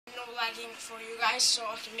lagging for you guys, so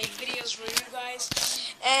I can make videos for you guys.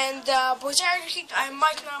 And boytigerking, I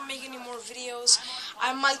might not make any more videos.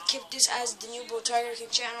 I might keep this as the new boytigerking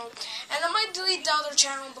channel, and I might delete the other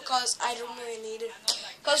channel because I don't really need it.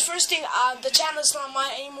 Because first thing, the channel is not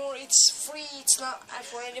mine anymore. It's free. It's not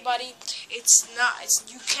for anybody. It's not.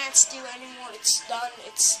 You can't steal anymore. It's done.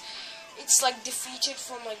 It's like defeated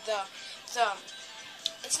from like the.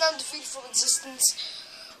 It's not defeated from existence,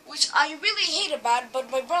 which I really hate about it,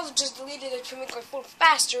 but my brother just deleted it to make my phone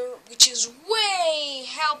faster, which is way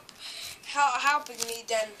helping me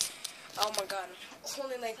than, oh my god,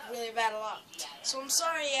 holding like really bad a lot. So I'm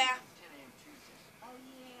sorry, yeah.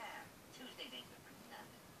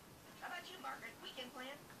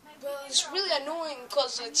 Well, it's really annoying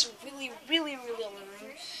because it's really annoying.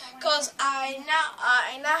 Because I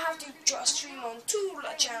now have to stream on 2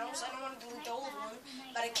 channels. I don't want to delete the old one,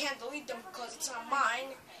 but I can't delete them because it's not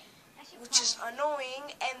mine, which is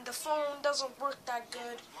annoying. And the phone doesn't work that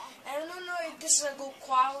good. I don't know if this is a good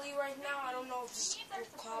quality right now. I don't know if this is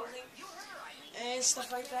good quality and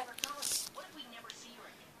stuff like that.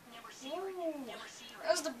 Ooh,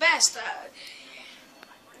 that was the best.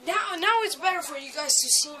 Now it's better for you guys to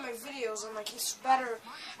see my videos, and like it's better.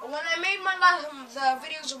 When I made the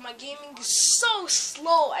videos of my gaming, is so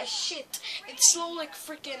slow as shit. It's slow like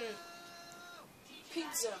freaking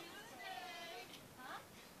pizza,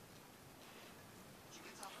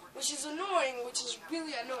 which is annoying. Which is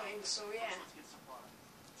really annoying. So yeah,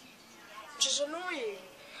 which is annoying.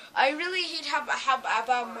 I really hate how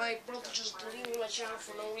about my brother just deleting my channel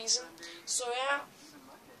for no reason. So yeah.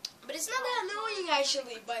 But it's not that annoying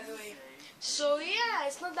actually, by the way. So yeah,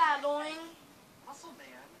 it's not that annoying.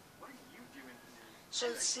 So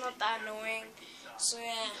it's not that annoying. So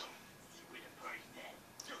yeah.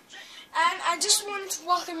 And I just wanted to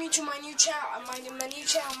welcome you to my new channel. My new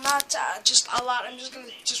channel, not just a lot. I'm just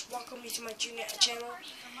gonna welcome you to my channel.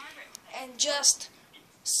 And just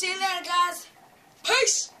see you later, guys.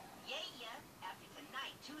 Peace.